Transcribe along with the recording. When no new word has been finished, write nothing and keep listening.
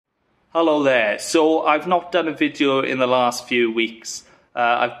Hello there. So I've not done a video in the last few weeks.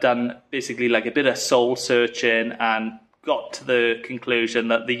 I've done basically like a bit of soul searching and got to the conclusion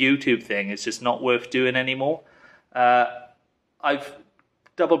that the YouTube thing is just not worth doing anymore. I've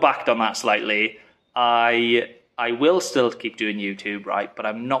double backed on that slightly. I will still keep doing YouTube, right? But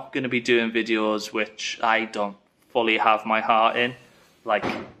I'm not going to be doing videos which I don't fully have my heart in, like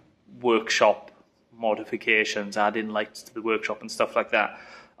workshop modifications, adding lights to the workshop and stuff like that.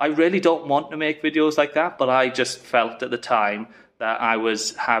 I really don't want to make videos like that, but I just felt at the time that I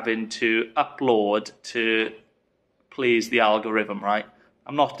was having to upload to please the algorithm, right?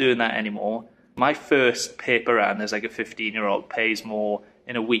 I'm not doing that anymore. My first paper run as like a 15-year-old pays more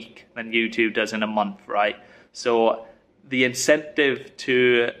in a week than YouTube does in a month, right? So the incentive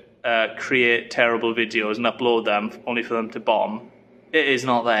to create terrible videos and upload them only for them to bomb, it is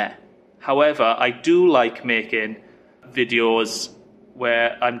not there. However, I do like making videos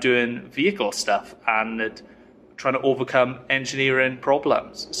where I'm doing vehicle stuff and trying to overcome engineering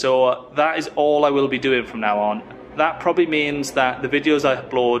problems. So that is all I will be doing from now on. That probably means that the videos I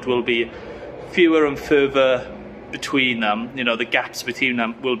upload will be fewer and further between them. You know, the gaps between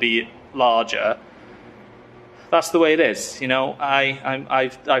them will be larger. That's the way it is. You know,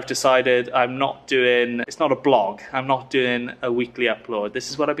 I've decided I'm not doing, it's not a blog. I'm not doing a weekly upload. This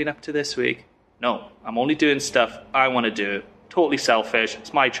is what I've been up to this week. No, I'm only doing stuff I want to do. Totally selfish.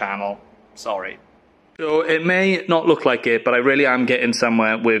 It's my channel. Sorry. So it may not look like it, but I really am getting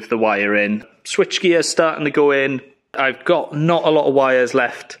somewhere with the wiring. Switchgear starting to go in. I've got not a lot of wires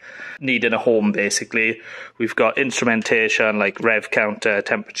left needing a home, basically. We've got instrumentation like rev counter,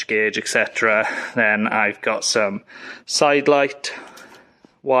 temperature gauge, etc. Then I've got some side light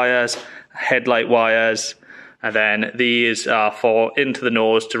wires, headlight wires, and then these are for into the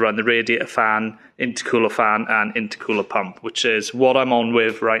nose to run the radiator fan, intercooler fan, and intercooler pump, which is what I'm on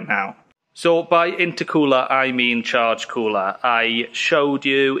with right now. So by intercooler, I mean charge cooler. I showed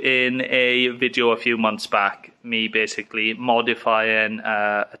you in a video a few months back, me basically modifying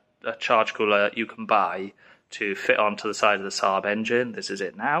a charge cooler you can buy to fit onto the side of the Saab engine. This is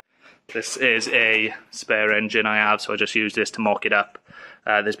it now. This is a spare engine I have, so I just use this to mock it up.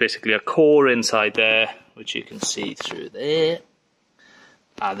 There's basically a core inside there, which you can see through there.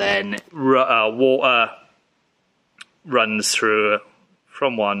 And then water runs through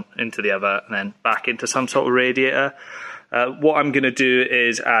from one into the other and then back into some sort of radiator. What I'm going to do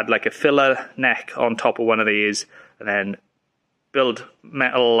is add like a filler neck on top of one of these and then build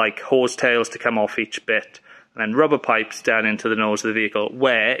metal like hose tails to come off each bit and then rubber pipes down into the nose of the vehicle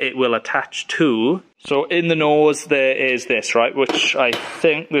where it will attach to. So in the nose there is this, right, which I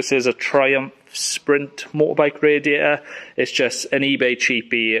think this is a Triumph Sprint motorbike radiator. It's just an eBay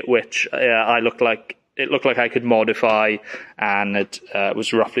cheapie which it looked like I could modify, and it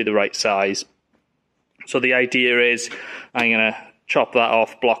was roughly the right size. So the idea is I'm going to chop that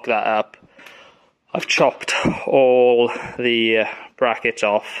off, block that up. I've chopped all the brackets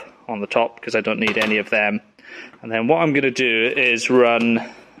off on the top because I don't need any of them. And then what I'm going to do is run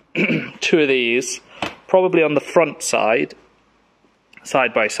two of these, probably on the front side,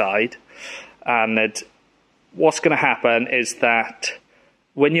 side by side. And what's going to happen is that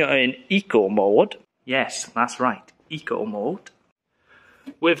when you're in eco mode, yes, that's right, eco mode,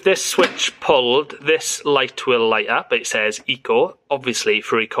 with this switch pulled, this light will light up. It says eco, obviously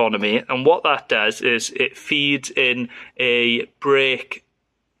for economy, and what that does is it feeds in a brake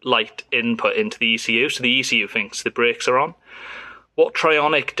light input into the ECU, so the ECU thinks the brakes are on. What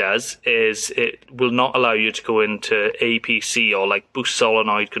Trionic does is it will not allow you to go into APC or like boost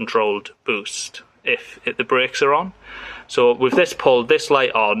solenoid controlled boost if the brakes are on. So with this pulled, this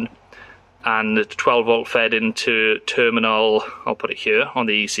light on, and the 12 volt fed into terminal, I'll put it here on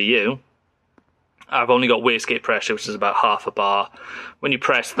the ECU. I've only got wastegate pressure, which is about half a bar. When you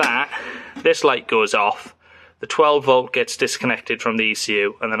press that, this light goes off, the 12 volt gets disconnected from the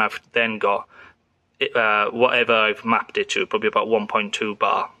ECU, and then I've then got whatever I've mapped it to, probably about 1.2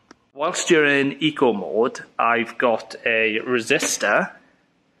 bar. Whilst you're in eco mode, I've got a resistor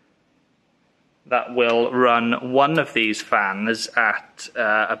that will run one of these fans at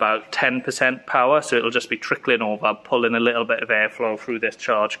about 10% power, so it'll just be trickling over, pulling a little bit of airflow through this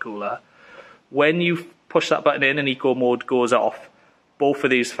charge cooler. When you push that button in and eco mode goes off, both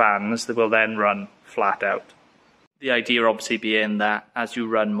of these fans will then run flat out. The idea obviously being that as you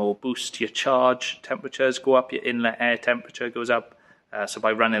run more boost, your charge temperatures go up, your inlet air temperature goes up, so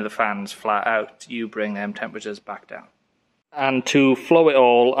by running the fans flat out, you bring them temperatures back down. And to flow it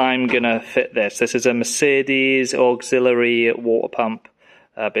all, I'm going to fit this. This is a Mercedes auxiliary water pump,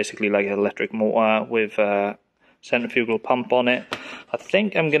 basically like an electric motor with centrifugal pump on it. I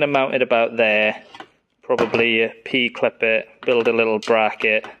think I'm going to mount it about there. Probably P-clip it, build a little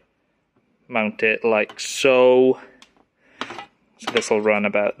bracket, mount it like so. So this will run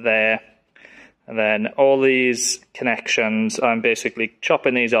about there. And then all these connections, I'm basically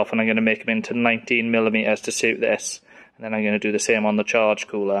chopping these off and I'm going to make them into 19mm to suit this. And then I'm going to do the same on the charge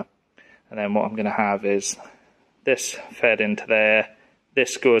cooler. And then what I'm going to have is this fed into there,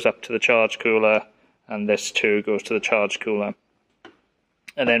 this goes up to the charge cooler, and this too goes to the charge cooler.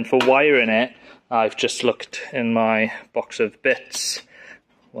 And then for wiring it, I've just looked in my box of bits,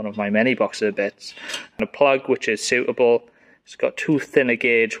 one of my many boxes of bits, and a plug which is suitable. It's got 2 thinner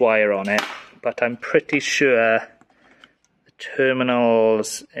gauge wire on it, but I'm pretty sure the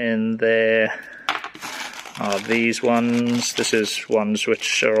terminals in there are these ones. This is ones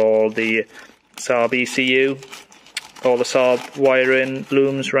which are all the Saab ECU. All the Saab wiring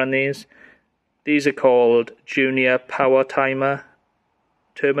looms run these. These are called Junior Power Timer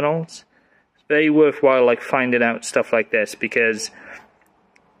terminals. It's very worthwhile like finding out stuff like this, because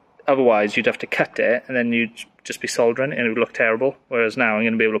otherwise you'd have to cut it and then you'd just be soldering and it would look terrible. Whereas now I'm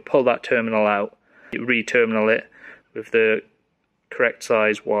going to be able to pull that terminal out, re-terminal it with the correct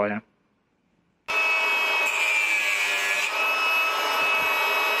size wire.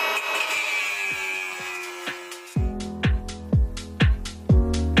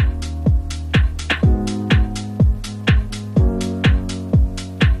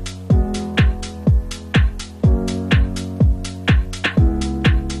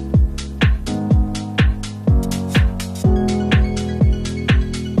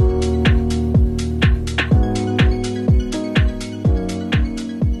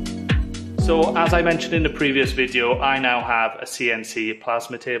 So as I mentioned in the previous video, I now have a CNC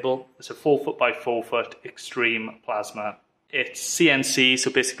plasma table. It's a 4 by 4 foot extreme plasma. It's CNC,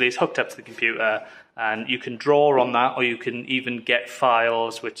 so basically it's hooked up to the computer and you can draw on that, or you can even get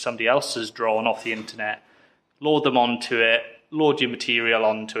files which somebody else has drawn off the internet, load them onto it, load your material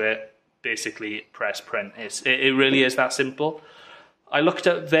onto it, basically press print. It really is that simple. I looked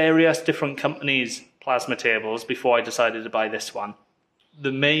at various different companies' plasma tables before I decided to buy this one.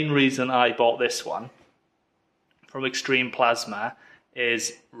 The main reason I bought this one from Extreme Plasma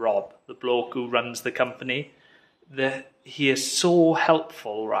is Rob, the bloke who runs the company. He is so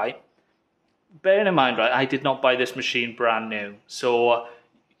helpful, right? Bearing in mind, right, I did not buy this machine brand new, so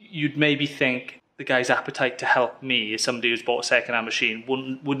you'd maybe think the guy's appetite to help me as somebody who's bought a second-hand machine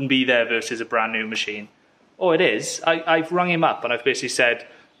wouldn't be there versus a brand new machine. Oh, it is. I've rung him up and I've basically said,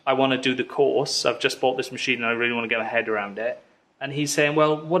 I want to do the course. I've just bought this machine and I really want to get my head around it. And he's saying,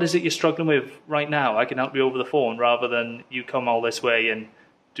 well, what is it you're struggling with right now? I can help you over the phone rather than you come all this way and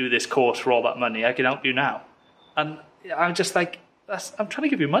do this course for all that money. I can help you now. And I'm just like, I'm trying to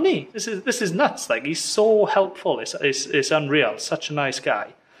give you money. This is nuts. Like, he's so helpful. It's unreal. Such a nice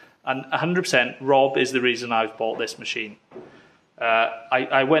guy. And 100% Rob is the reason I've bought this machine.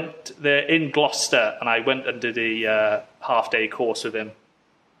 I went there in Gloucester and I went and did a half-day course with him.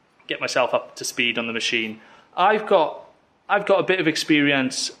 Get myself up to speed on the machine. I've got a bit of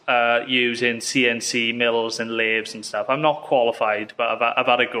experience using CNC mills and lathes and stuff. I'm not qualified, but I've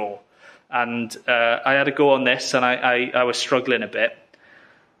had a go. And I had a go on this and I was struggling a bit.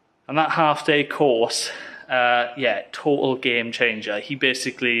 And that half-day course, yeah, total game changer. He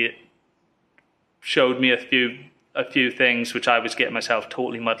basically showed me a few things which I was getting myself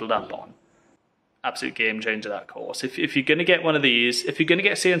totally muddled up on. Absolute game changer, that course. If you're going to get one of these, if you're going to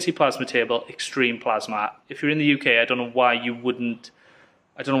get a CNC plasma table, Extreme Plasma. If you're in the UK, I don't know why you wouldn't.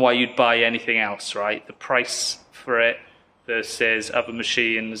 I don't know why you'd buy anything else, right? The price for it versus other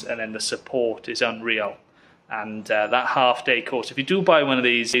machines, and then the support is unreal. And that half-day course. If you do buy one of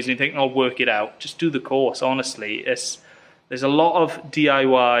these and you think I'll work it out, just do the course. Honestly, there's a lot of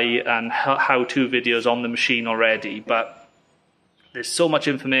DIY and how-to videos on the machine already, but there's so much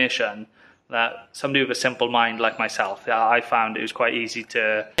information that somebody with a simple mind like myself, I found it was quite easy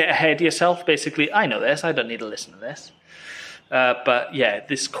to get ahead of yourself. Basically, I know this, I don't need to listen to this. But yeah,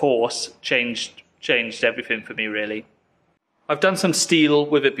 this course changed everything for me, really. I've done some steel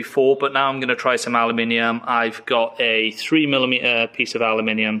with it before, but now I'm going to try some aluminium. I've got a 3mm piece of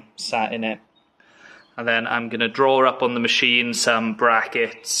aluminium sat in it. And then I'm going to draw up on the machine some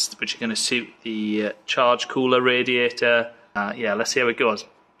brackets, which are going to suit the charge cooler radiator. Yeah, let's see how it goes.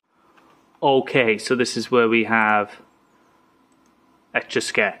 Okay, so this is where we have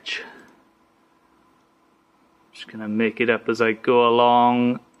Etch-a-Sketch. Just going to make it up as I go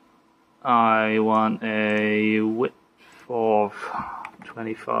along. I want a width of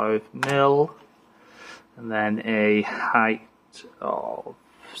 25mm and then a height of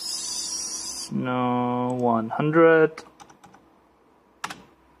no 100.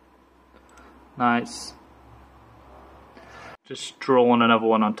 Nice. Just drawing another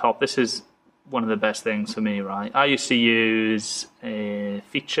one on top. This is one of the best things for me, right? I used to use a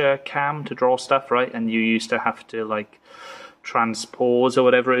feature cam to draw stuff, right? And you used to have to like transpose or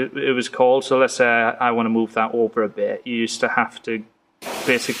whatever it was called. So let's say I want to move that over a bit. You used to have to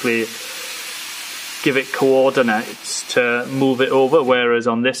basically give it coordinates to move it over, whereas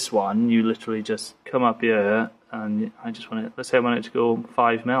on this one you literally just come up here and I just want it, let's say I want it to go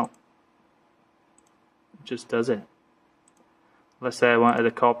 5 mil. It just does it. Let's say I wanted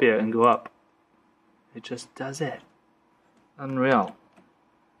to copy it and go up. It just does it. Unreal.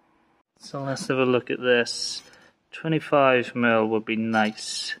 So let's have a look at this. 25 mil would be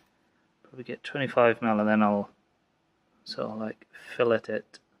nice. Probably get 25 mil and then I'll sort of like fillet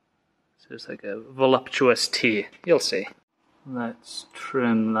it. So it's like a voluptuous T. You'll see. Let's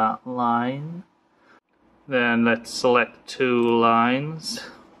trim that line. Then let's select 2 lines.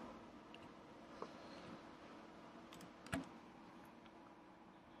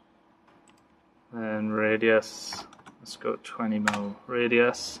 Then radius. Let's go 20 mil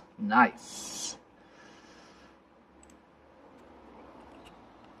radius. Nice.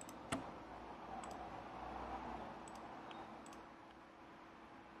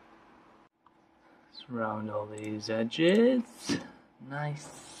 Round all these edges.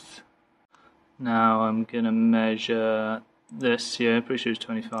 Nice. Now I'm gonna measure this here, pretty sure it's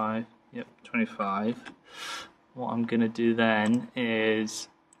 25. Yep, 25. What I'm gonna do then is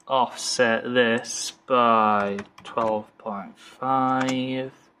offset this by 12.5.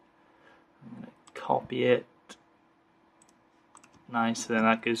 I'm gonna copy it. Nice, then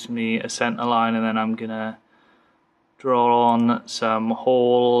that gives me a center line, and then I'm gonna draw on some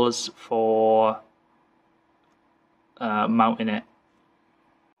holes for mounting it.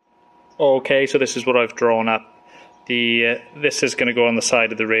 Okay, so this is what I've drawn up. This is going to go on the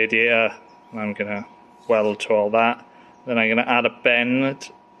side of the radiator. I'm going to weld to all that. Then I'm going to add a bend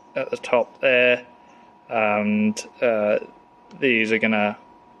at the top there, and these are going to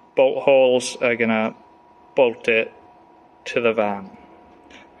bolt holes are going to bolt it to the van.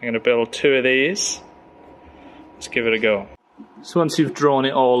 I'm going to build 2 of these. Let's give it a go. So once you've drawn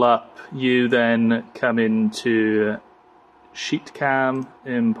it all up, you then come into sheet cam,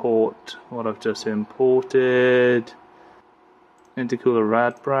 import what I've just imported, intercooler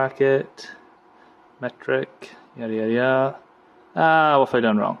rad bracket, metric, yada yada yada. What have I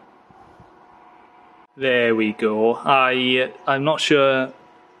done wrong? There we go. I'm not sure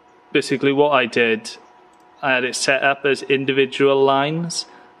basically what I did. I had it set up as individual lines,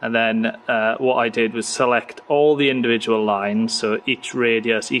 and then what I did was select all the individual lines, so each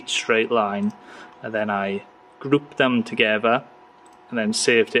radius, each straight line, and then I grouped them together and then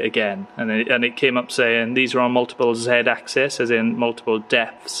saved it again, and it came up saying these are on multiple z-axis, as in multiple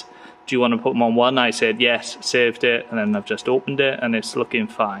depths. Do you want to put them on one? I said yes, saved it, and then I've just opened it and it's looking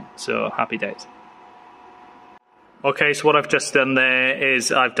fine, so happy days. Okay, so what I've just done there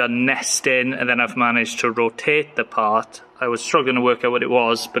is I've done nesting, and then I've managed to rotate the part. I was struggling to work out what it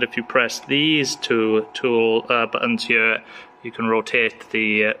was, but if you press these 2 tool buttons here, you can rotate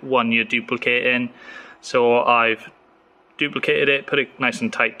the one you're duplicating. So I've duplicated it, put it nice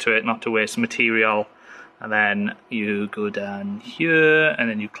and tight to it, not to waste material, and then you go down here and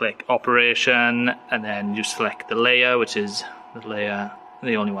then you click operation, and then you select the layer, which is the layer,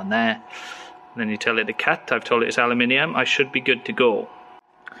 the only one there. And then you tell it to cut. I've told it it's aluminium. I should be good to go.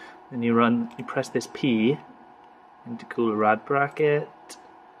 Then you press this P, intercooler rad bracket,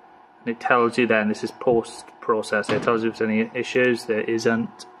 and it tells you then this is post processor. It tells you if there's any issues. There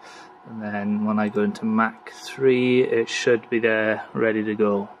isn't. And then when I go into Mach 3, it should be there, ready to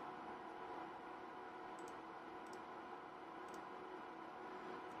go.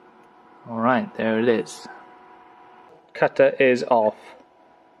 Alright, there it is. Cutter is off.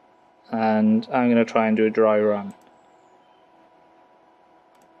 And I'm going to try and do a dry run.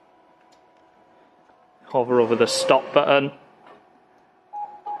 Hover over the stop button.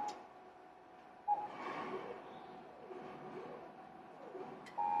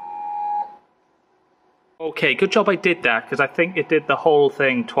 Okay, good job I did that, because I think it did the whole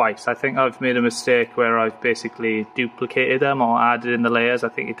thing twice. I think I've made a mistake where I've basically duplicated them or added in the layers. I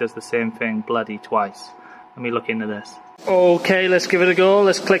think it does the same thing bloody twice. Let me look into this. Okay, let's give it a go.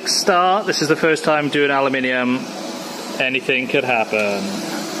 Let's click start. This is the first time doing aluminium. Anything could happen.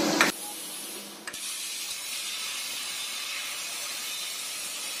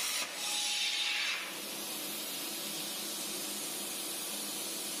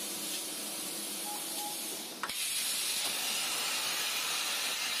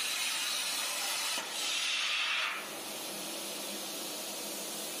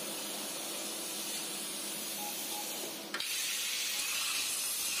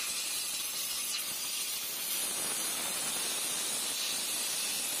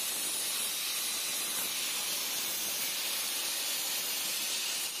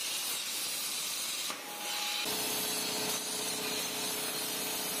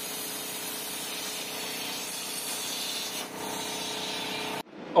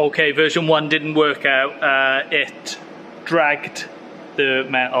 Okay, version 1 didn't work out. It dragged the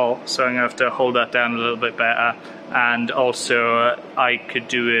metal, so I'm going to have to hold that down a little bit better. And also I could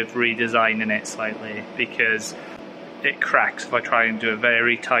do with redesigning it slightly because it cracks if I try and do a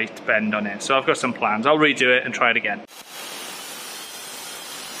very tight bend on it. So I've got some plans. I'll redo it and try it again.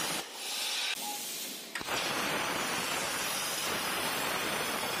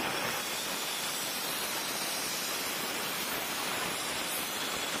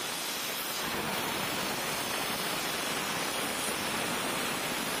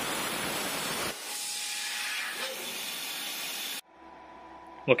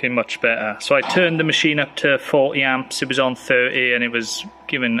 Looking much better. So I turned the machine up to 40 amps, it was on 30 and it was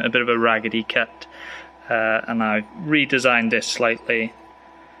given a bit of a raggedy cut, and I redesigned this slightly.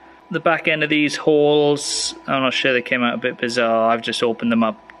 The back end of these holes, I'm not sure, they came out a bit bizarre. I've just opened them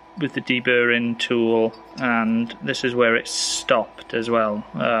up with the deburring tool and this is where it stopped as well.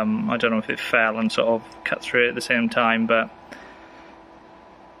 I don't know if it fell and sort of cut through it at the same time, but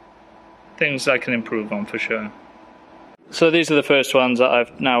things I can improve on for sure. So these are the first ones that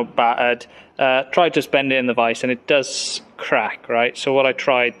I've now battered. Tried just bending in the vise and it does crack, right? So what I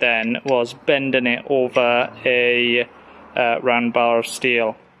tried then was bending it over a round bar of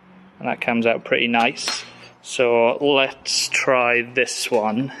steel, and that comes out pretty nice. So let's try this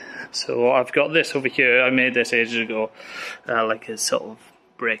one. So I've got this over here. I made this ages ago, like a sort of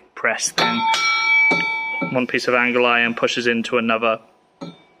brake press thing. One piece of angle iron pushes into another,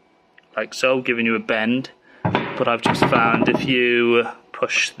 like so, giving you a bend. But I've just found if you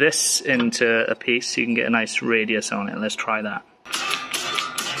push this into a piece, you can get a nice radius on it. Let's try that.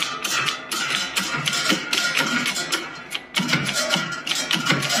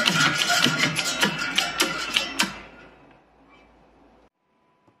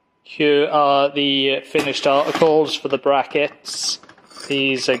 Here are the finished articles for the brackets.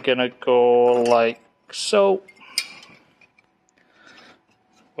 These are gonna go like so.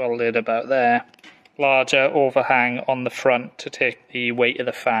 Welded about there. Larger overhang on the front to take the weight of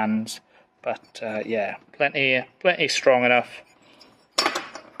the fans, but yeah, plenty strong enough.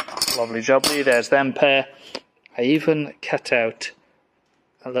 Lovely jubbly, there's them pair. I even cut out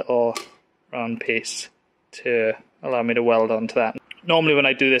a little round piece to allow me to weld onto that. Normally when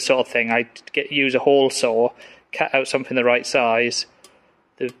I do this sort of thing, I use a hole saw, cut out something the right size,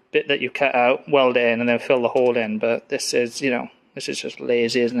 the bit that you cut out, weld it in and then fill the hole in, but this is, you know, this is just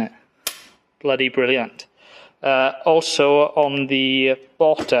lazy, isn't it? Bloody brilliant. Also on the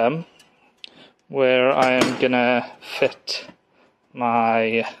bottom, where I am gonna fit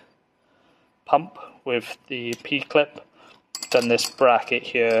my pump with the P-clip, done this bracket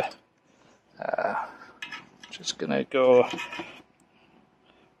here. Just gonna go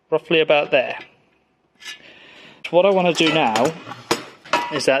roughly about there. So what I want to do now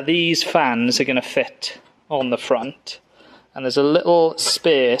is that these fans are gonna fit on the front. And there's a little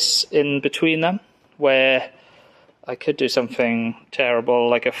space in between them where I could do something terrible,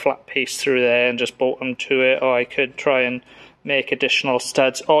 like a flat piece through there and just bolt them to it, or I could try and make additional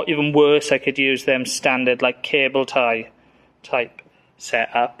studs, or even worse, I could use them standard like cable tie type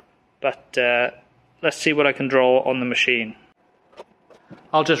setup. But let's see what I can draw on the machine.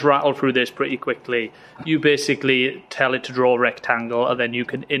 I'll just rattle through this pretty quickly. You basically tell it to draw a rectangle and then you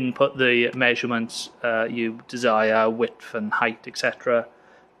can input the measurements you desire, width and height, etc.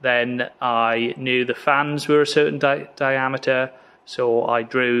 Then I knew the fans were a certain diameter, so I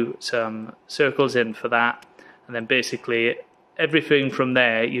drew some circles in for that. And then basically everything from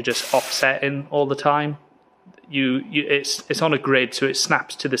there you just offset in all the time. It's on a grid, so it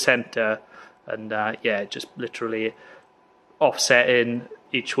snaps to the center, and yeah, just literally offset in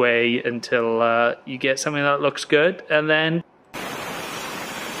each way until you get something that looks good, and then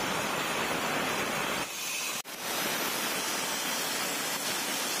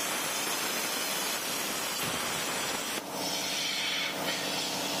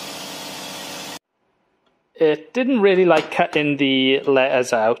it didn't really like cutting the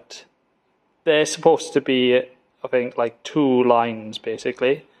letters out. They're supposed to be, I think, like 2 lines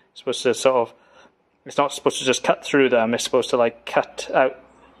basically. It's supposed to sort of, it's not supposed to just cut through them, it's supposed to like cut out,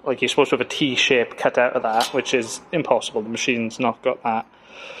 like you're supposed to have a T shape cut out of that, which is impossible. The machine's not got that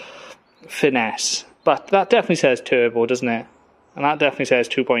finesse. But that definitely says turbo, doesn't it? And that definitely says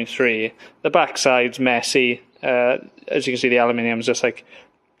 2.3. The backside's messy. As you can see, the aluminium's just like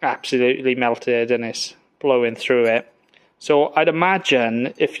absolutely melted and it's blowing through it. So I'd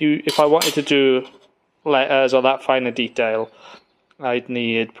imagine if I wanted to do letters or that finer detail, I'd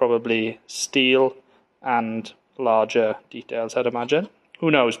need probably steel and larger details, I'd imagine. Who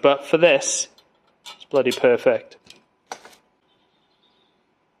knows, but for this, it's bloody perfect.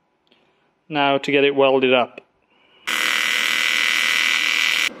 now to get it welded up.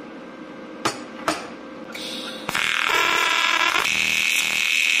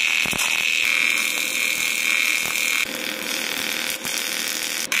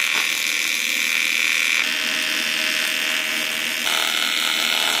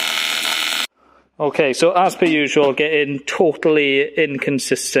 Okay, so as per usual, getting totally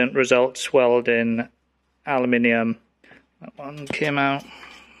inconsistent results welding aluminium. That one came out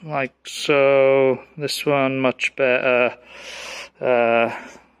like so. This one much better.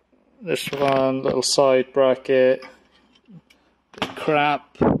 This one, little side bracket, bit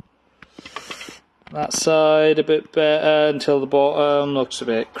crap. That side a bit better until the bottom looks a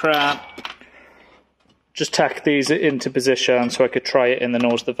bit crap. Just tack these into position so I could try it in the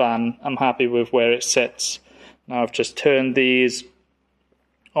nose of the van. I'm happy with where it sits. Now I've just turned these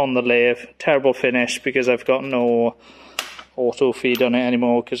on the lathe. Terrible finish because I've got no auto feed on it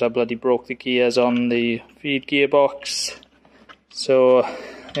anymore because I bloody broke the gears on the feed gearbox. So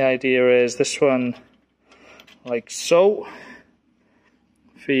the idea is this one like so,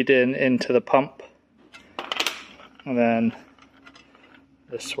 feed into the pump, and then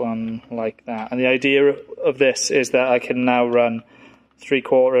this one like that. And the idea of this is that I can now run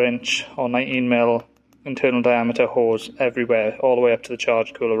 3/4 inch or 19mm internal diameter hose everywhere, all the way up to the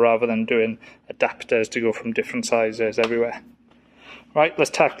charge cooler, rather than doing adapters to go from different sizes everywhere. Right,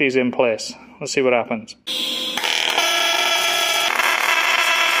 let's tack these in place. Let's see what happens.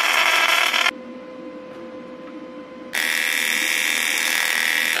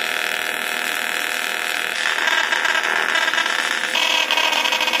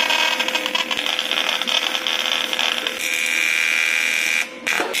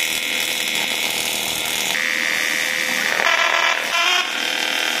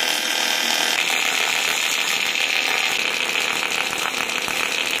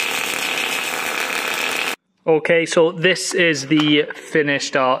 Okay, so this is the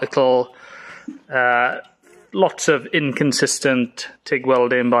finished article. Lots of inconsistent TIG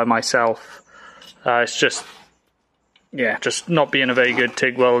welding by myself. It's just, yeah, just not being a very good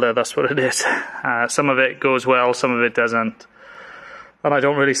TIG welder, that's what it is. Some of it goes well, some of it doesn't. And I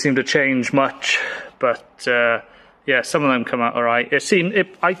don't really seem to change much, but yeah, some of them come out alright. I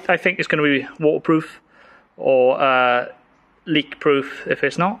think it's going to be waterproof or leak proof. If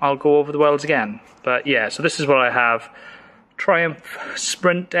it's not, I'll go over the welds again. But yeah, so this is what I have. Triumph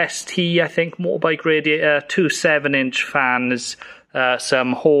Sprint ST, I think, motorbike radiator, 2 7-inch fans,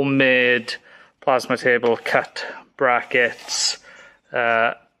 some homemade plasma table cut brackets,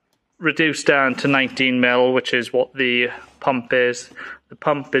 reduced down to 19mm, which is what the pump is. The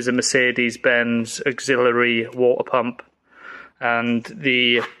pump is a Mercedes-Benz auxiliary water pump, and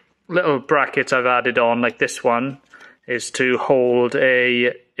the little brackets I've added on, like this one, is to hold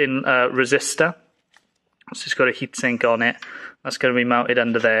a resistor. So it's got a heatsink on it. That's going to be mounted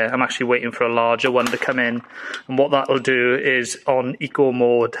under there. I'm actually waiting for a larger one to come in. And what that will do is, on eco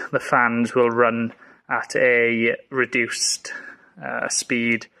mode, the fans will run at a reduced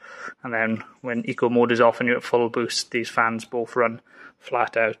speed. And then when eco mode is off and you're at full boost, these fans both run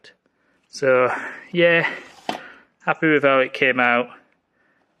flat out. So yeah, happy with how it came out.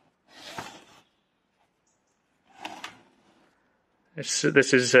 This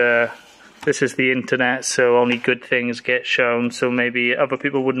is the internet, so only good things get shown, so maybe other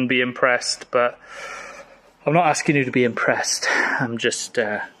people wouldn't be impressed, but I'm not asking you to be impressed. I'm just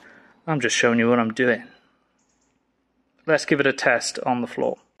showing you what I'm doing. Let's give it a test on the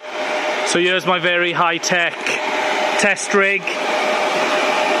floor. So here's my very high-tech test rig.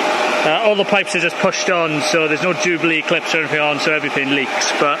 All the pipes are just pushed on, so there's no Jubilee clips or anything on, so everything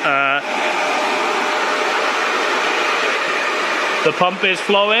leaks, but the pump is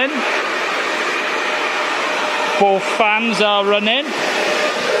flowing. Both fans are running.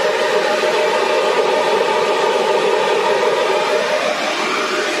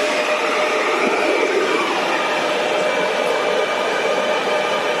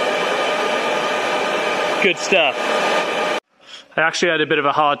 Good stuff. I actually had a bit of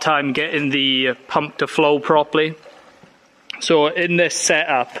a hard time getting the pump to flow properly. So in this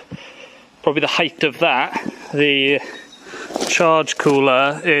setup, probably the height of that, the charge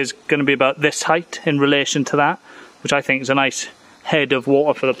cooler is going to be about this height in relation to that, which I think is a nice head of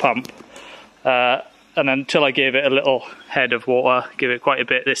water for the pump. And until I gave it a little head of water, give it quite a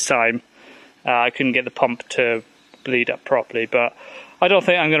bit this time, I couldn't get the pump to bleed up properly, but I don't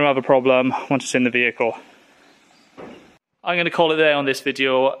think I'm going to have a problem once it's in the vehicle. I'm going to call it there on this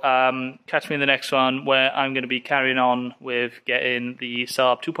video. Catch me in the next one, where I'm going to be carrying on with getting the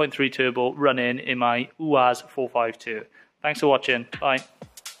Saab 2.3 turbo running in my UAZ 452. Thanks for watching. Bye.